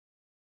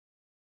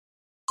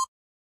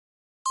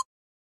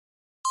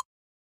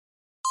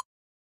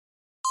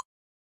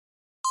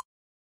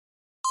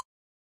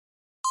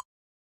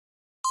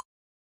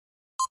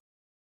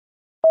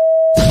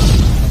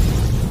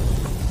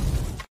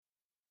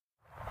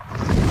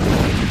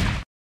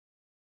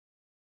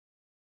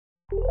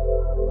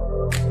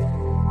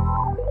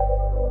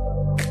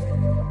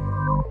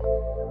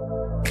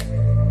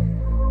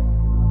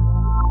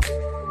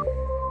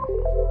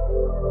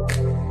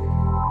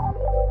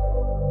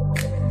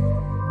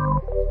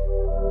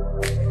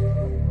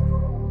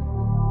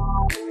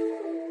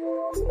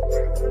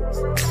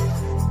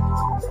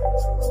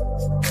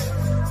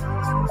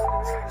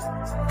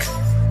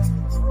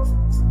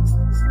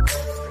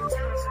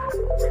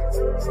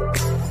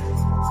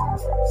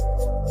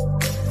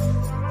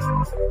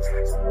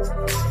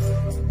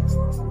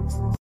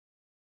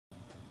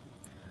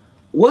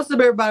What's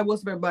up, everybody?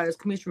 What's up, everybody? It's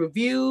Commission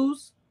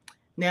Reviews.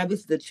 Now, this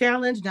is the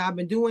challenge. Now, I've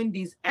been doing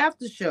these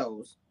after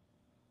shows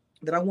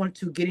that I wanted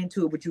to get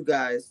into it with you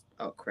guys.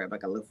 Oh, crap. I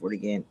got to look for it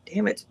again.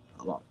 Damn it.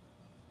 Hold on.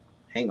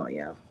 Hang on,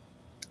 y'all.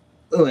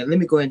 Oh, and let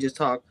me go ahead and just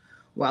talk.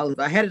 While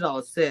I had it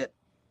all set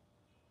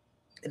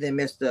and then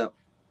messed up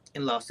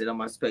and lost it on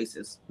my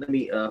spaces. Let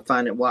me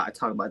find it while I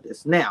talk about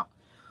this. Now,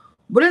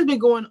 what has been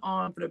going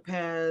on for the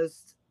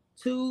past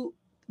 2-3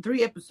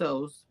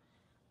 episodes,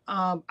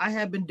 I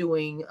have been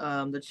doing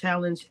the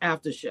challenge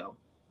after show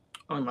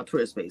on my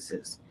Twitter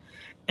spaces.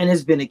 And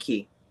it's been a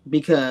key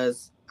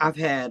because I've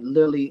had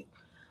literally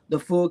the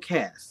full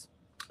cast.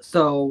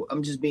 So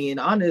I'm just being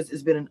honest.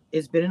 It's been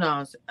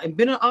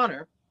an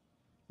honor,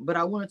 but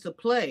I wanted to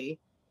play.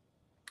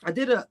 I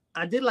did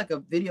like a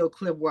video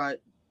clip where I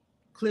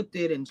clipped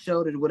it and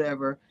showed it,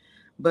 whatever.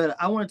 But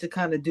I wanted to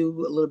kind of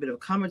do a little bit of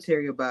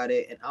commentary about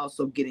it and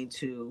also get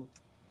into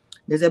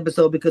this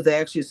episode because I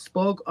actually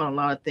spoke on a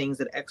lot of things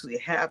that actually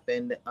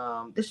happened.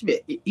 This should be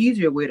an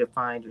easier way to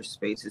find your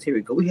spaces. Here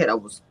we go. We had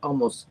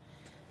almost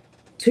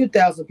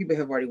 2,000 people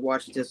have already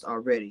watched this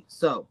already.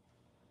 So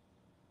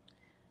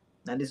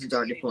now this is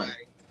already playing.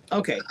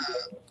 Okay.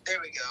 There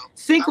we go.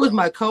 Cinco is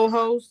my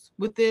co-host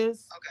with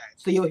this. Okay.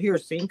 So you'll hear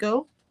Cinco.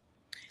 All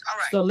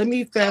right. So let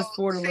me fast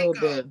forward a little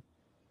bit.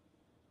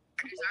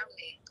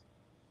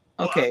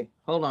 Okay,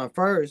 hold on.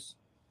 First.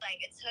 Like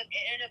it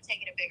ended up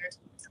taking a bigger.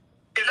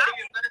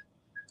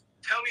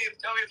 Tell me.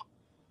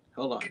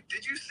 Hold on.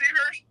 Did you see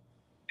her?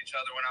 Each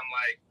other when I'm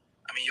like,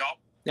 I mean, y'all.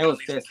 That was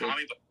fessy.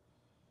 Tommy, but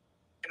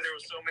and there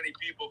were so many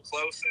people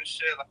close and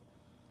shit. Like,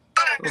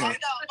 y'all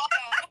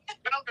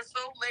are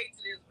so late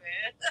to this,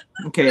 man.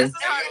 Okay. This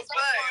is how it's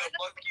playing.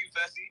 Fuck you,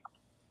 Fessy.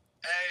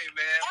 Hey,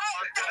 man.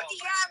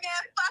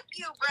 Man, fuck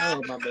you, bro.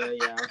 Oh my bad,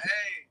 yeah.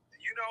 Hey,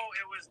 you know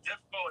it was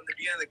difficult in the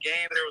beginning of the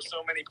game. There were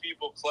so many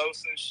people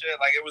close and shit.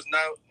 Like it was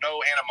no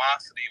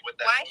animosity with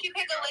that. Why'd you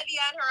pick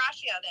Olivia and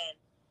Horatio then?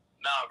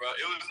 Nah, bro,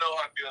 it was no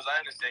hard feelings. I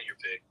understand your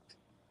pick.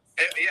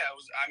 It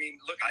was. I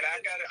mean, looking back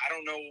at it, I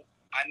don't know.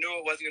 I knew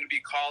it wasn't going to be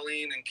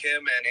Colleen and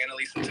Kim and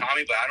Annalise and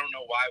Tommy, but I don't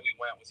know why we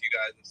went with you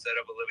guys instead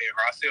of Olivia and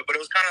Horacio. But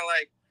it was kind of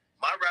like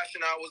my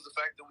rationale was the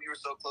fact that we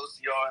were so close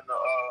to y'all in the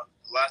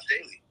last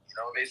daily. You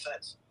know, it made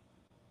sense.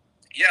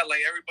 Yeah,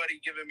 like everybody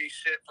giving me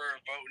shit for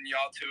voting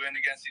y'all two in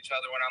against each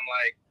other when I'm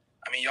like,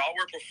 I mean, y'all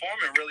were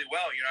performing really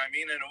well. You know what I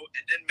mean? And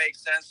it didn't make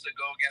sense to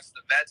go against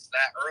the vets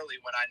that early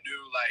when I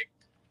knew like,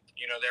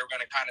 you know, they were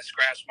going to kind of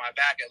scratch my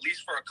back at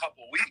least for a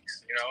couple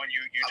weeks, you know, and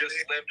you just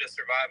lived to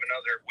survive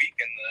another week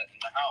in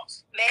the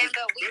house. Man,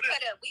 but we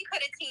could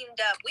have teamed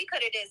up. We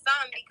could have did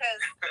something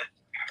because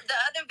the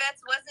other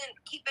vets wasn't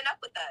keeping up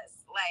with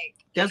us. Like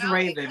that's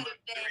Raven.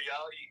 The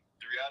reality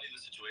of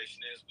the situation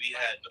is we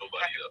had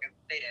nobody up.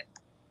 They did.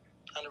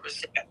 100%.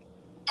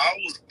 I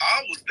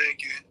was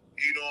thinking,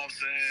 you know what I'm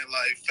saying,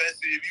 like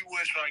Fessy, if you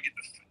weren't trying to get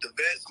the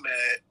vets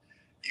mad,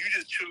 you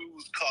just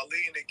choose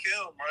Colleen and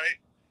Kim, right?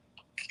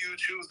 You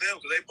choose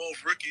them because they both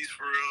rookies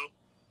for real,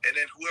 and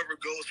then whoever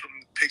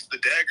picks the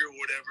dagger or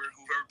whatever,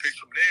 whoever picks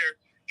from there,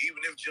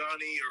 even if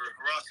Johnny or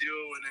Horacio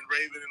and then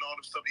Raven and all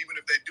them stuff, even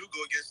if they do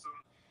go against them,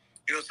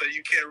 you know, so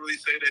you can't really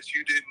say that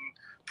you didn't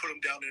put them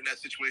down in that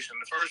situation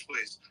in the first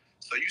place.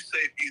 So you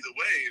safe either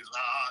way is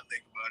how I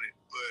think about it.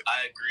 But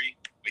I agree.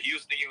 But he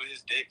was thinking with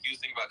his dick. He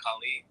was thinking about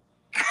Colleen.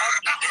 Yo,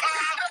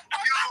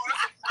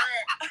 that's a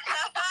friend.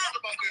 I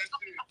about that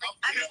shit.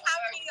 I mean, how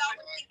many y'all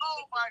was thinking?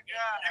 Oh my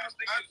God.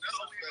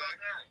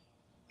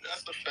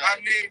 That's a fact.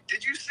 I mean,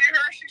 did you see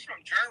her? She's from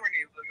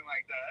Germany looking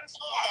like that.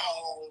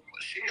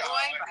 She gotta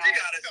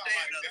stay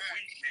another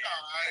week,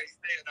 man.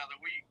 Stay another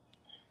week.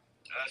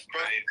 That's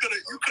crazy.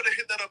 You could have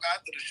hit that up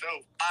after the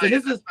show. So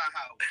this is not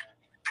how it went.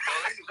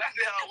 That's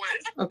exactly how it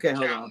went. Okay,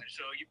 hold on.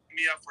 So you put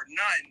me up for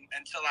nothing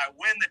until I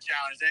win the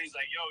challenge. Then he's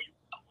like, yo, you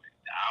went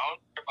down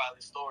by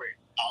the story.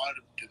 I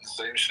would have done the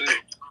same shit.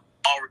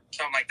 Or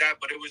something like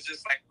that. But it was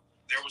just like,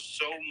 there was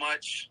so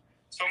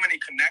many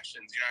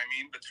connections, you know what I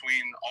mean,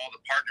 between all the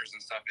partners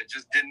and stuff. It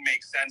just didn't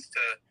make sense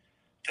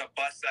to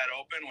bust that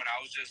open when I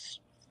was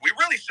we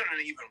really shouldn't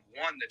have even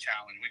won the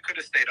challenge. We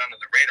could have stayed under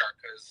the radar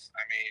because,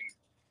 I mean.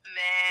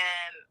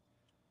 Man.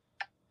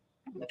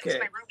 Okay.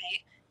 It was my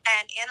roommate.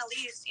 And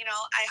Annalise, you know,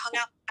 I hung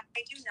out.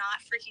 I do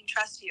not freaking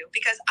trust you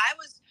because I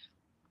was.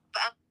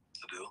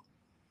 To do.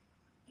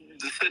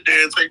 Just sit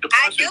there and take the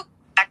punches.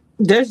 I do.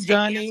 There's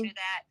Johnny.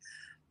 That,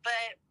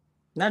 but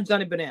not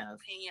Johnny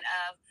Bananas. Opinion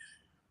of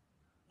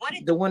what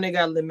the one that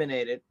got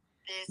eliminated.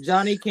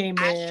 Johnny came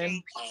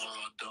in.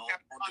 Don't do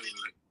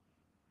it.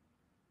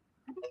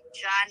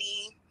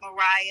 Johnny,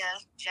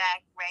 Mariah,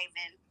 Jack,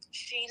 Raven,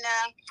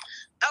 Sheena.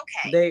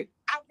 Okay.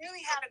 I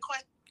really had a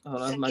question. Oh,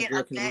 that's my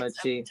girl can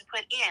to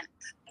put in.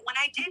 When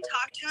I did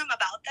talk to him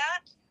about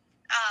that,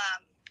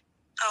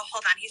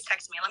 hold on, he's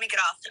texting me. Let me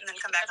get off and then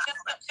come back on.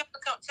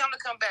 Tell him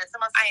to come back.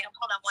 I am.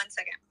 Hold on 1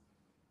 second.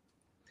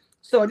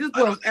 So I just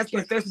was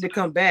asking Fessy to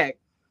come back.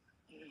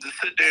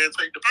 Just sit there and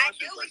take the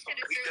punches.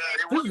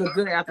 This is a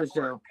good after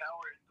show.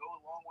 Go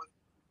along with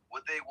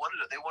what they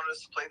wanted. They wanted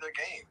us to play their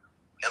game.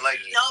 And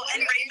like no,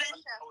 and Raven,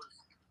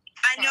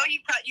 I know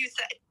you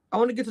said I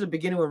want to get to the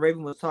beginning when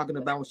Raven was talking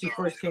about when she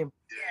first came.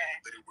 Yeah,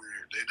 they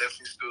weird. They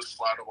definitely still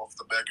slide them off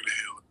the back of the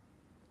hill.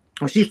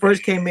 When she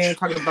first came in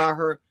talking about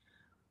her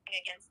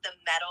against the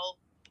metal.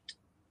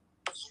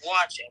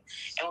 Watching.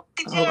 And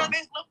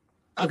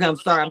okay, I'm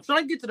sorry. I'm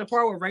trying to get to the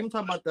part where Raven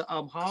talking about the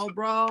hall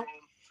brawl. Feeling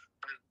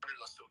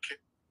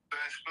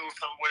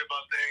some way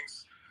about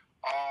things.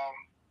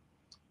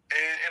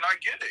 And I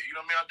get it. You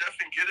know what I mean? I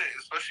definitely get it.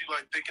 Especially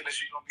like thinking that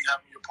she's gonna be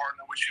having your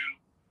partner with you.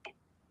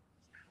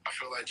 I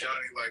feel like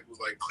Johnny was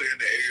clearing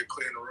the air,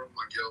 clearing the room,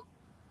 like, yo.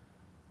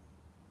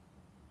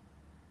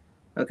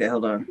 Okay,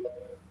 hold on.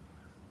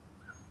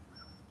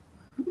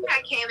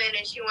 I came in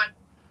and she went.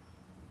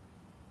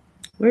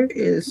 Where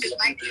is?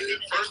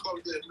 First of all,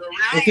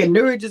 okay,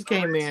 Nuri just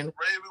came in.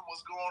 Raven,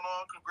 what's going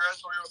on? Congrats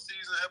on your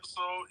season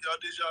episode.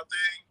 Y'all did y'all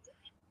thing.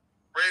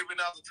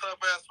 Raven, that was a tough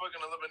ass fucking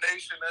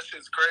elimination. That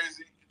shit's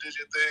crazy. You did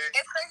your thing.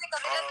 It's crazy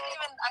because it doesn't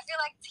even. I feel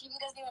like TV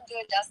doesn't even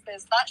do it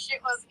justice. That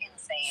shit was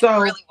insane.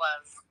 So, it really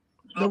was.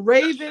 The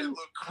Raven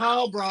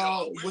hall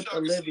brawl with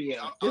Olivia.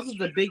 This is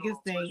the biggest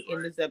thing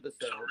in this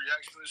episode.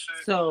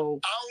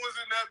 So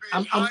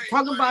I'm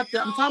talking about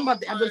the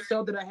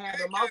episode that I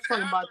had. I'm also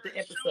talking about the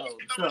episode.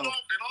 So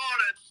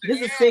this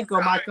is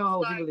Cinco, my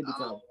co-host. Really be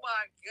Oh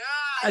my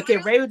god. Okay,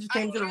 Raven just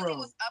came to the room.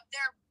 Was up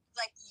there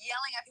like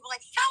yelling at people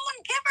like, someone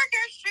give her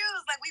their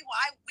shoes. Like we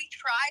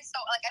tried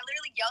so like I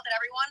literally yelled at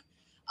everyone.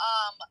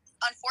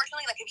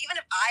 Unfortunately, like if I would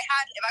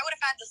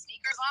have had the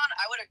sneakers on,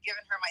 I would have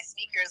given her my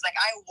sneakers. Like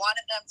I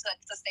wanted them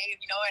to stay,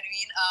 you know what I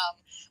mean?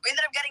 We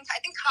ended up getting,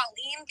 I think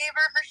Colleen gave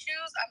her her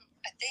shoes.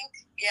 I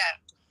think, yeah.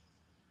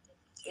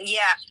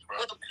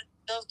 With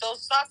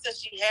those socks that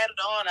she had it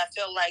on, I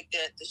felt like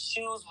that the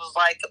shoes was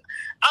like,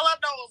 all I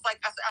know was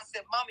like, I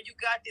said, Mama, you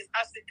got this.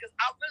 I said, because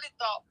I really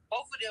thought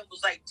both of them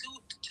was like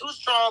two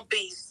strong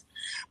beasts,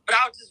 but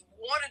I just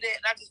wanted it,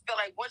 and I just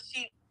felt like once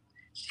she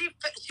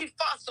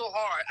fought so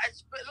hard. I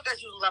look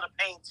like she was in a lot of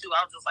pain too.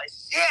 I was just like,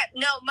 shit.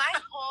 No, my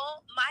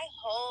whole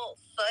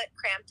foot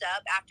cramped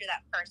up after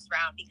that first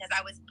round because I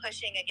was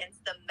pushing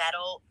against the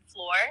metal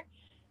floor.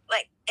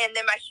 Like, and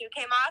then my shoe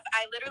came off.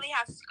 I literally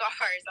have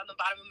scars on the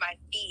bottom of my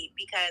feet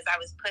because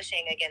I was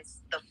pushing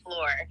against the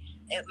floor.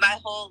 My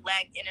whole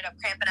leg ended up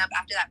cramping up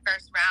after that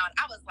first round.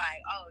 I was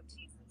like, oh,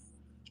 Jesus.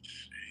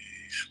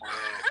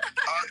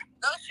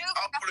 Those shoes.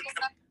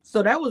 So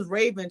that was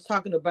Raven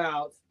talking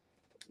about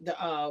the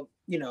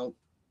the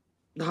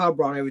hall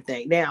brawl and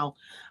everything. Now,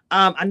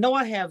 I know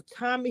I have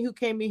Tommy who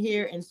came in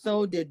here, and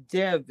so did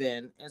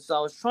Devin, and so I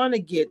was trying to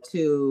get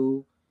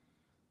to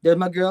there's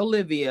my girl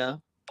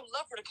Olivia. I would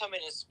love her to come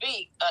in and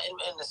speak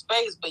in the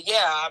space, but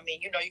yeah, I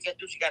mean, you got to do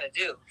what you got to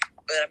do.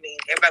 But I mean,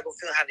 everybody will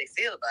feel how they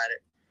feel about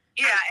it.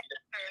 Yeah,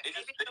 they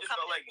just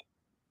felt like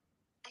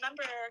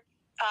number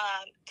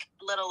a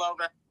little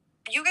over.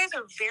 You guys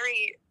are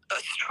very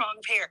strong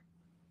pair.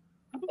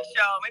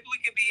 So maybe we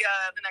could be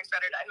the next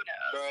better guy. Who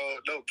knows? Bro,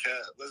 no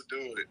cap. Let's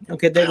do it.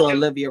 Okay, there go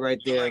Olivia right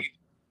there. Yeah.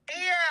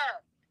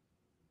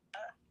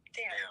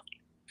 Damn.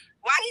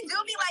 Why you do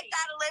me like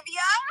that,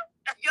 Olivia?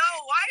 Yo,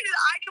 why did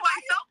I do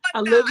myself like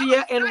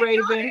Olivia that? and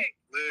Raven.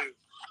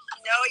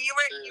 No, you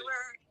were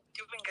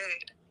doing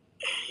good.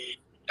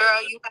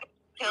 Girl, you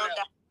killed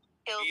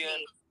me.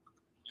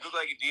 You look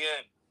like a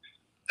DN.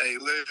 Hey,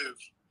 Liv.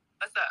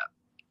 What's up?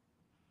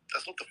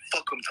 That's what the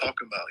fuck I'm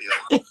talking about, yo.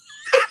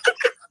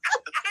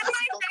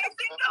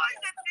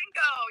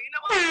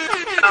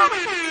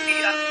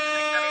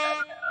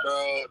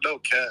 Bro, no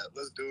cap.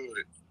 Let's do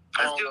it.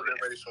 I don't know they're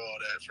ready for all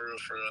that. For real.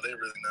 They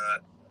really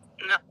not.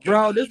 No.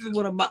 Bro, this is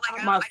one of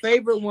my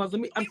favorite ones.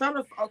 I'm trying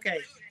to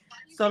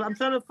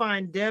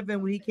find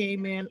Devin when he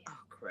came in. Oh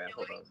crap,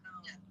 hold on.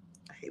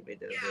 I hate when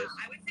he does this.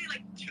 I would say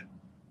like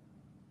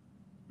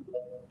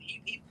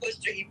he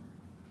pushed her.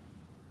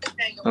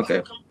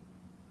 Okay.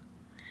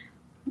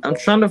 I'm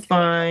trying to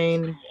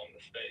find,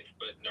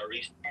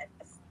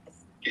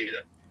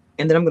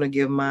 and then I'm gonna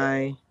give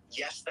my.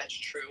 Yes, that's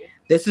true.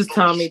 This is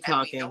Tommy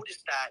talking. We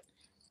noticed that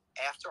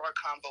after our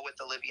convo with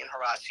Olivia and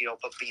Horacio,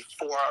 but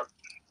before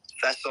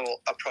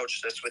Vessel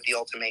approached us with the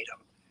ultimatum,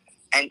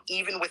 and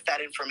even with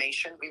that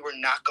information, we were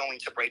not going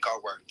to break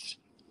our words.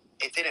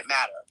 It didn't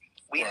matter.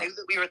 We knew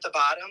that we were at the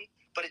bottom,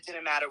 but it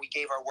didn't matter. We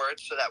gave our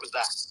words, so that was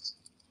that.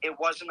 It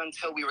wasn't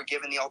until we were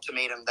given the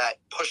ultimatum that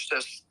pushed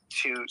us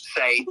to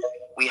say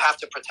we have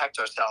to protect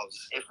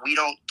ourselves. If we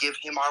don't give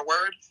him our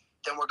word,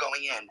 then we're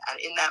going in. And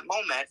in that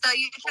moment... So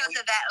you chose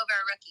a vet over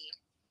a rookie?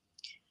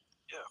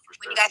 Yeah, for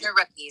sure. When you guys are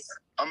rookies.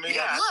 I mean,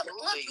 yeah, look,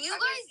 you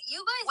guys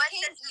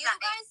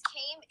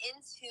came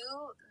into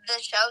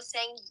the show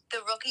saying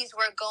the rookies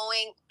were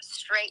going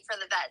straight for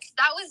the vets.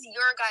 That was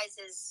your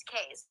guys'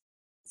 case.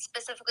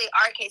 Specifically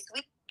our case.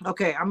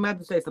 Okay, I'm going to have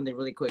to say something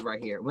really quick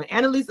right here. When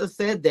Annalisa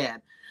said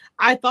that,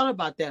 I thought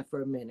about that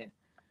for a minute.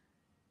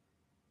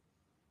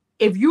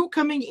 If you're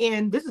coming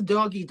in, this is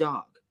dog eat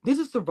dog. This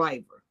is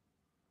Survivor.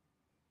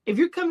 If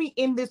you're coming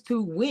in this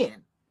to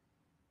win,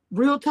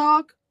 real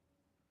talk,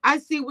 I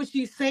see what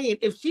she's saying.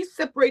 If she's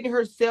separating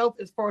herself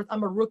as far as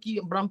I'm a rookie,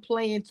 but I'm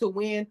playing to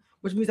win,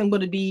 which means I'm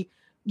going to be,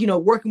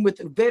 working with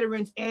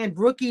veterans and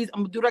rookies.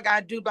 I'm going to do what I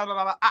got to do, blah, blah,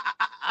 blah,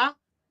 blah.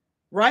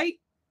 right?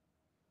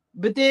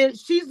 But then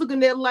she's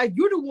looking at it like,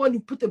 you're the one who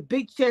put the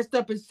big chest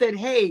up and said,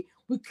 hey,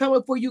 we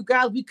coming for you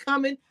guys, we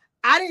coming.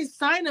 I didn't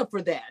sign up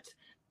for that.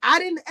 I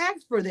didn't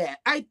ask for that.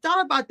 I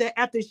thought about that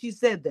after she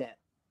said that.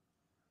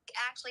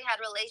 Actually had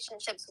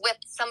relationships with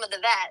some of the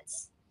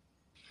vets.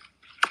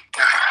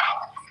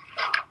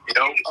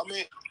 I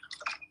mean,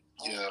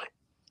 yeah.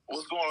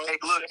 What's going on? Hey,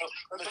 look,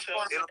 Michelle,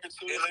 what's going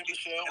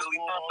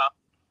on?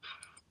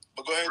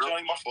 But go ahead,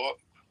 Johnny, my fault.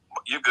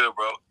 You're good,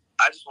 bro.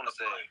 I just want to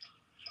say,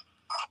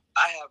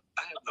 I have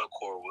no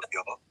quarrel with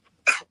y'all.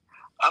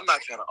 I'm not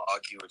trying to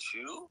argue with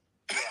you.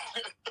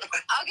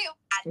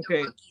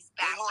 Okay. Rookies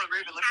back. Hold on,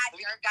 Raven. Let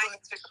me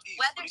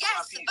whether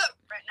yes, but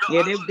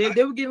yeah,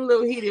 they were getting a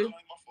little heated.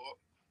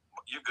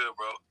 You're good,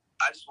 bro.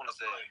 I just want to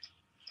say,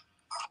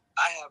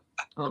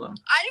 Hold on.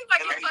 I didn't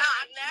fucking put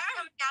on there.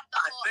 I'm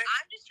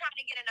just trying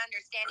to get an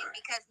understanding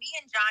because me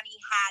and Johnny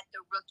had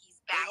the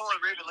rookies back. Hold on,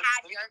 Raven.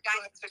 Had your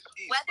guys.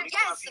 Whether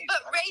yes,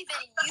 but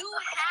Raven, you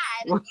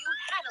had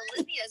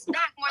Olivia's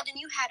back more than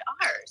you had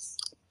ours.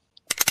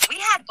 We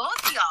had both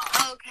of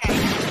y'all. Okay.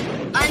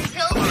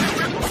 Until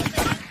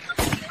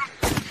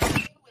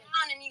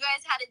and you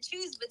guys had to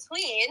choose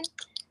between.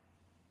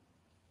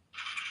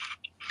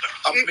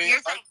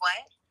 You're saying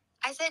what?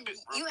 I said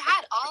you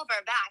had all of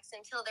our backs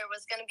until there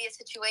was going to be a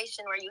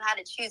situation where you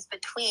had to choose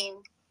between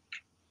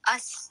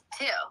us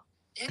two.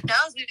 Who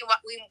knows? We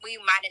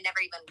might have never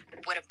even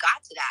would have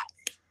got to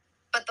that.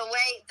 But the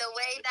way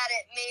that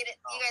it made it,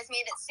 you guys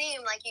made it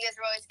seem like you guys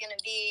were always going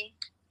to be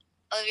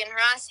Olivia and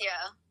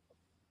Horacio.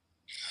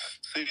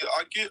 See,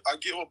 I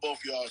get what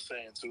both y'all are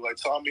saying too. Like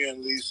Tommy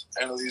and Elise,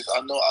 I know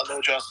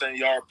what y'all saying.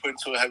 Y'all are put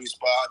into a heavy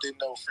spot. I didn't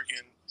know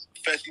freaking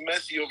Fessy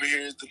Messy over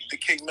here is the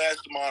king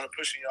mastermind of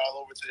pushing y'all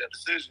over to that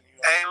decision. You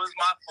know? Hey, it was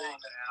my fault,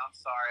 man. I'm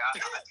sorry.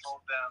 I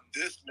told them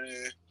this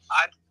man.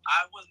 I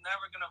was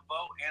never gonna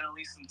vote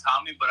Annalise and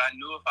Tommy, but I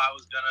knew if I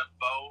was gonna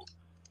vote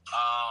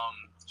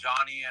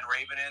Johnny and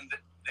Raven in,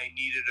 they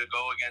needed to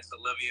go against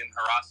Olivia and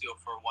Horacio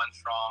for one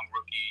strong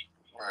rookie.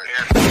 Right.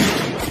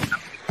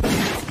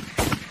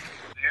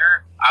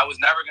 There, I was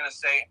never gonna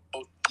say.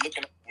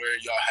 Looking at where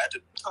y'all had to.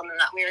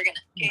 We were gonna.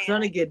 I'm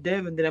trying to get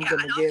Devin, then I'm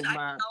gonna give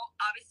my.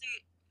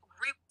 Obviously,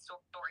 real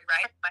story,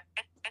 right?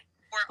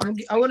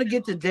 I want to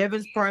get to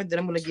Devin's part, then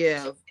I'm gonna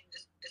give.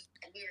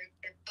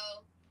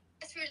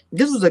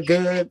 This was a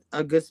good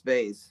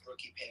space.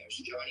 Rookie pairs,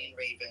 Johnny and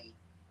Raven.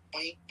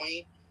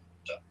 Point.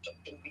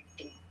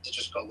 To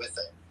just go with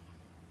it.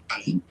 I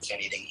mean, it's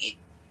anything.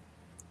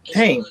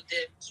 Hey.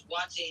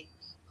 Watching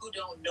who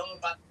don't know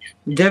about.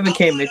 Devin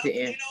came at the end.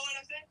 You know what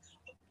I'm saying?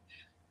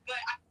 But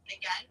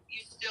again,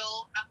 you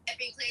still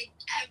every play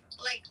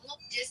like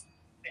just.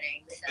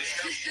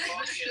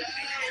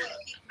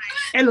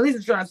 And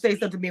Lisa's trying to say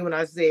something to me when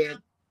I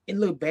said it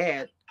looked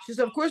bad. She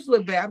said, of course it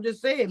looked bad. I'm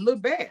just saying it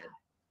looked bad.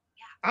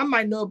 I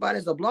might know about it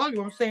as a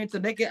blogger. I'm saying to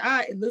naked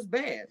eye, it looks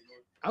bad.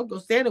 I'll go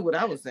stand it what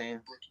I was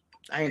saying.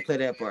 I ain't play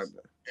that part.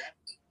 But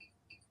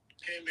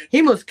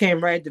he must came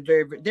right at the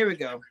very there we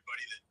go.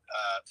 Everybody that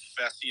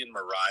Fessy and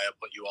Mariah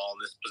put you all in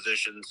this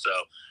position, so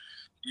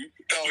we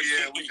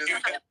just.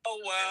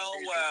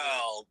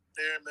 Well.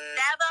 There, man.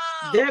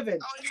 Devin.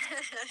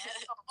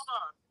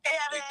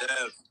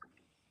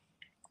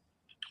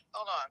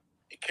 Hold on.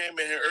 He came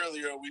in here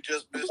earlier. We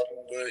just missed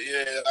him, but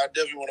yeah, I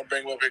definitely want to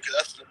bring him up here because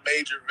that's a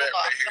major vet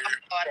right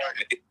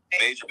here.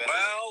 Major vet.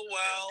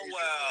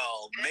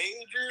 Well.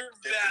 Major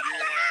vet.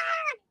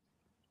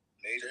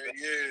 Major vet.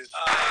 Yes.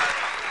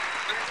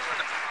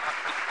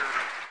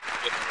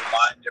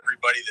 Remind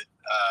everybody that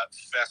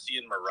Fessy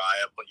and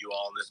Mariah put you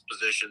all in this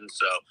position,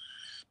 so.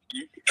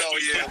 We just talked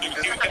about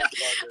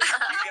that.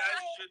 You guys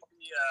should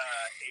be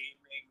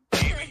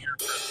aiming your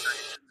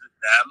frustrations at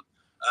them,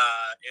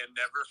 and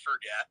never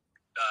forget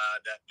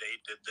that they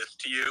did this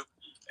to you,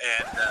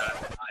 and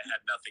I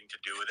had nothing to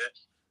do with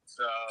it.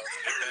 So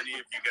if any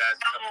of you guys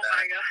come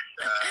back,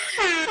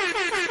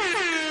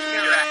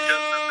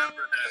 just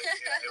remember that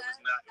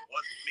it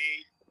wasn't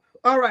me.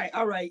 All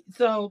right.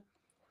 So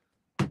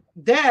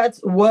that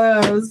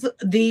was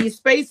the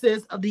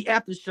spaces of the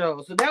after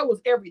show. So that was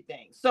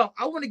everything. So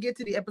I want to get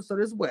to the episode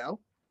as well.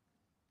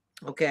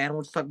 Okay, I don't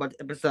want to talk about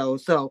the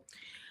episode. So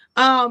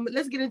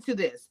let's get into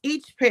this.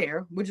 Each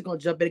pair, we're just gonna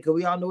jump in because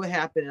we all know what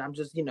happened. And I'm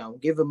just,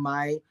 giving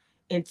my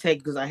intake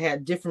because I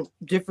had different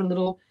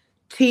little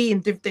tea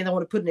and different things I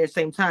want to put in there at the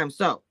same time.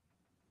 So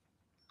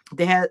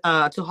they had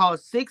to haul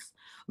 6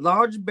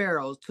 large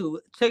barrels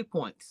to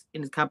checkpoints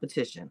in this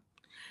competition.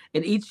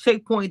 And each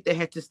checkpoint, they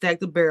had to stack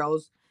the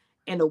barrels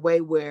in a way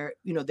where,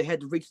 they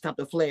had to reach the top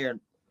of the flare.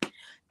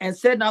 And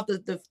setting off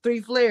the 3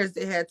 flares,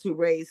 they had to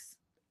race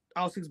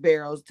all 6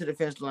 barrels to the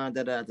finish line,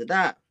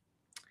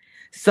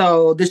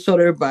 So this showed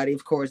everybody,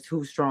 of course,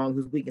 who's strong,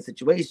 who's weak in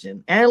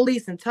situation.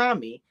 Annalise and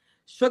Tommy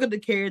struggled to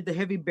carry the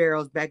heavy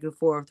barrels back and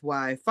forth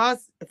while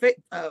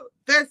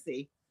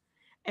Fessy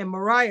and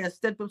Mariah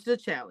stepped up to the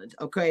challenge,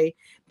 okay?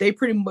 They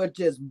pretty much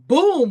just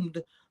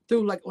boomed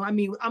through,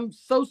 I'm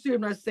so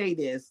serious when I say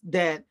this,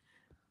 that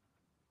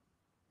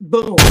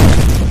boom.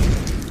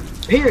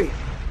 Period.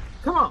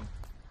 Come on.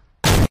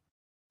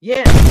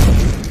 Yes.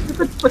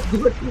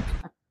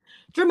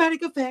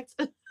 Dramatic effects.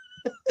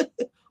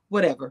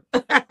 Whatever.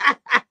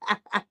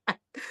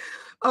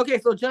 Okay,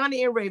 so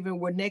Johnny and Raven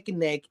were neck and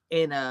neck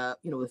in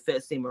with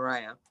Fessy and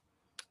Mariah.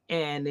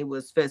 And it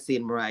was Fessy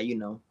and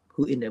Mariah,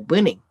 who ended up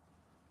winning.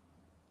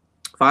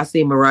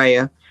 Fossey and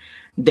Mariah,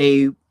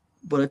 they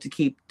wanted to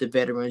keep the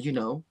veterans,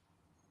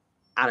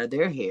 out of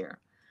their hair.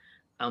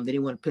 They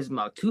didn't want to piss them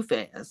out too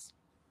fast,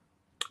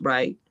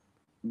 right?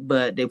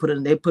 But they put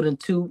in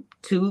two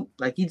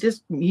like he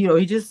just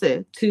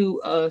said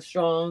two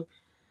strong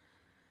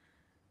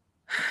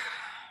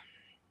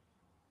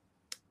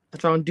a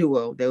strong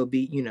duo that would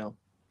be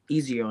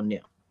easier on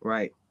them,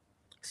 right?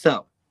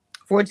 So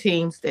 4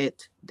 teams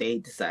that they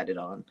decided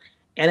on: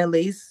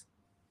 Annalise,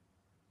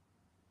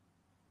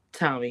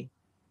 Tommy,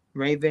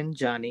 Raven,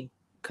 Johnny,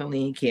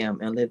 Colleen,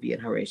 Kim, and Olivia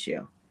and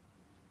Horatio.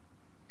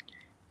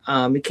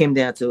 It came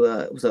down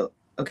to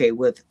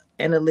with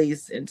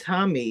Annalise and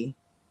Tommy,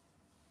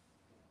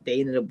 they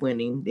ended up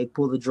winning. They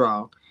pulled the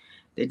draw.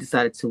 They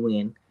decided to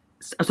win.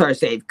 I'm sorry,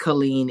 save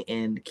Colleen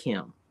and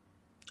Kim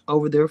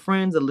over their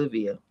friends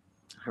Olivia,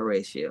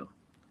 Horatio,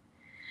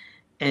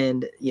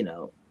 and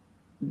to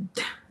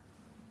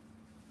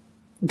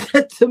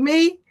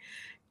me,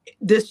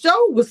 the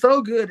show was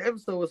so good. The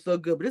episode was so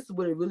good, but this is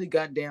what it really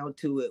got down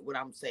to it. What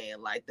I'm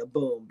saying, like the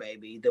boom,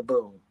 baby, the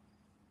boom.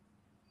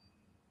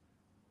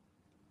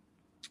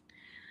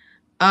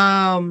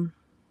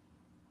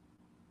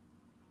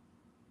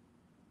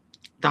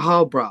 The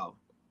hall brawl.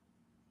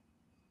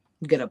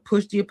 You gotta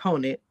push the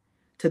opponent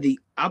to the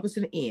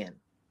opposite end.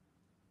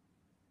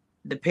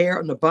 The pair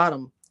on the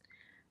bottom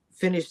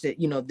finished it.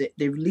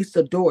 They released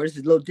the door. This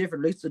is a little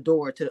different. Released the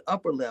door to the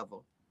upper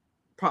level,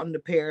 prompting the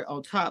pair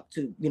on top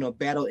to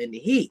battle in the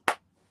heat.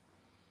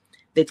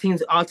 The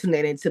teams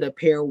alternated to the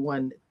pair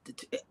one.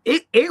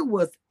 It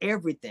was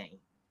everything.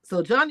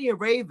 So Johnny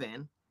and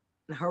Raven,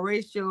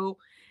 Horatio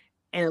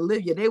and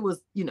Olivia, they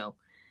was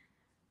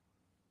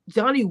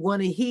Johnny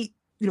won a heat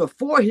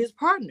for his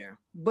partner,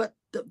 but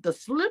the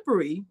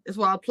slippery, that's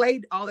why I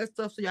played all that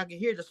stuff so y'all can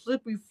hear the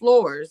slippery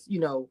floors,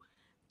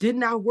 did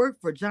not work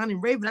for Johnny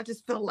and Raven. I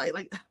just felt like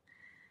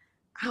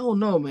I don't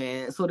know,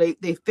 man. So they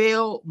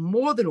failed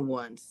more than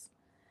once.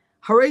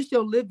 Horatio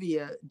and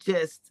Olivia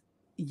just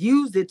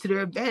used it to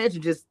their advantage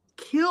and just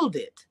killed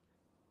it.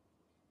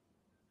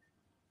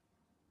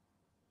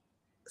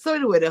 So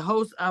anyway, the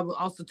host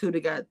also too,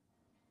 they got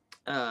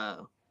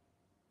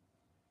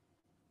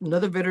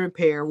another veteran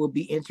pair will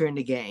be entering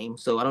the game.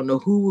 So I don't know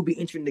who will be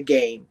entering the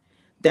game.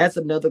 That's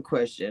another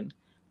question.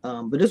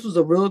 But this was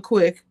a real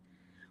quick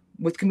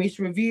with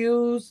commission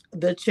reviews,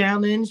 the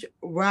challenge,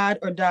 ride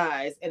or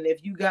dies. And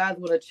if you guys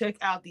want to check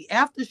out the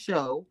after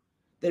show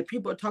that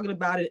people are talking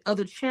about in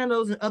other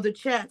channels and other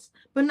chats,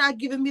 but not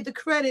giving me the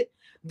credit,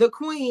 the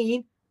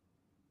queen,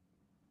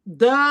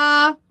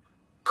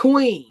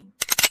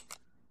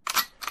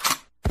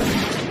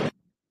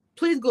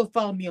 please go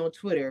follow me on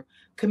Twitter,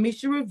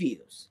 Commission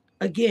Reviews.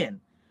 Again,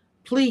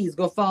 please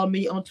go follow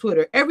me on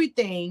Twitter.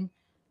 Everything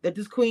that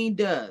this queen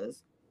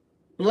does.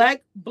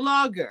 Black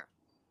blogger.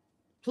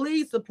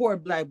 Please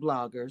support Black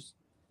bloggers.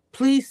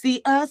 Please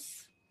see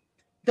us.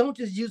 Don't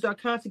just use our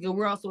content because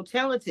we're also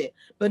talented,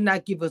 but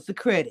not give us the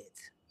credit.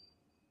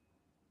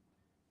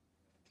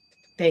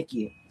 Thank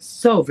you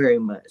so very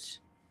much.